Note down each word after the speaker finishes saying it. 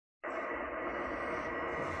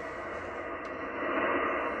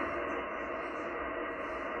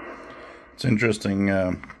It's interesting,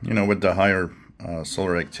 with the higher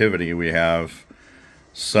solar activity, we have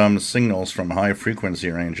some signals from high frequency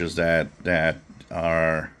ranges that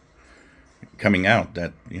are coming out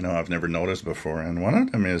that, I've never noticed before. And one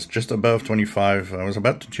of them is just above 25. I was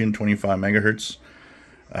about to tune 25 megahertz,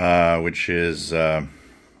 which is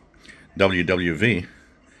WWV.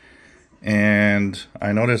 And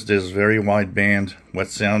I noticed this very wide band, what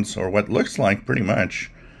sounds, or what looks like pretty much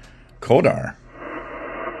Codar.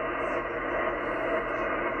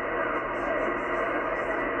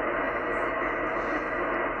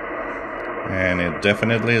 And it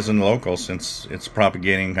definitely isn't local, since it's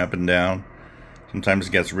propagating up and down. Sometimes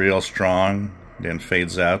it gets real strong, then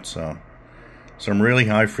fades out. So some really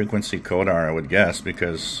high frequency Codar, I would guess,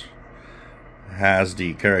 because it has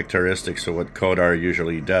the characteristics of what Codar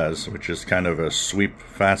usually does, which is kind of a sweep,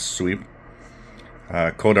 fast sweep.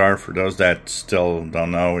 Codar, for those that still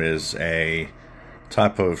don't know, is a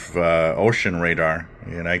type of ocean radar.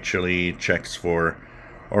 It actually checks for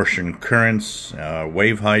ocean currents,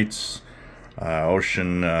 wave heights,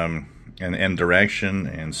 ocean and direction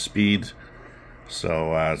and speed.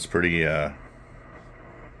 So it's pretty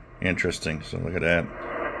interesting. So look at that.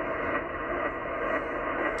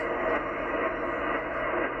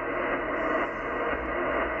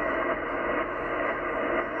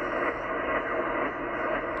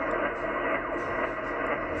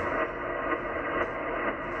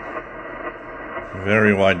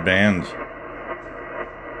 Very wide band.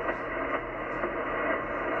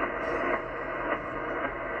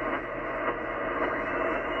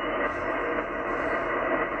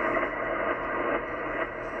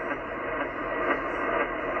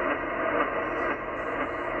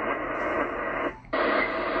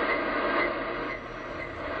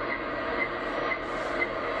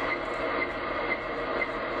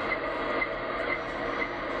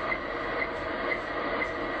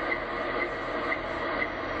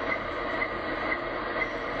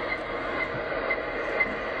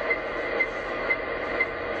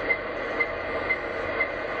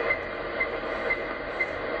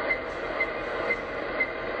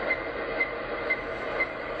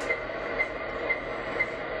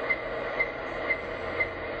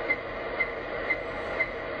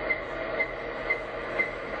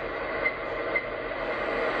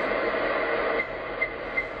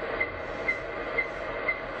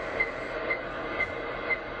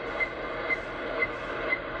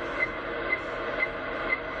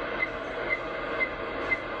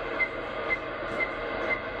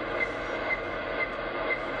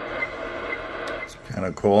 Kind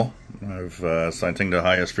of cool. I think the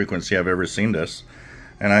highest frequency I've ever seen this,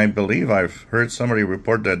 and I believe I've heard somebody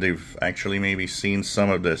report that they've actually maybe seen some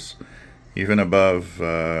of this even above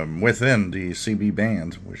within the CB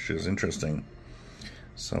band, which is interesting.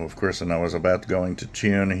 So of course, and I was about going to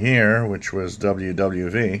tune here, which was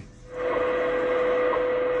WWV.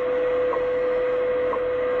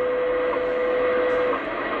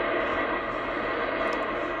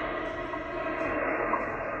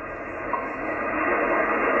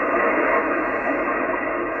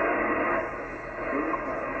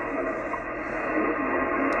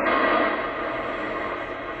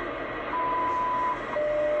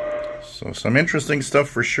 So some interesting stuff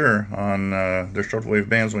for sure on the shortwave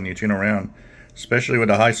bands when you tune around, especially with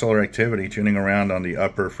the high solar activity, tuning around on the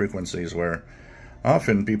upper frequencies where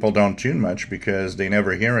often people don't tune much because they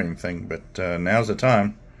never hear anything. But now's the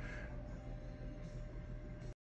time.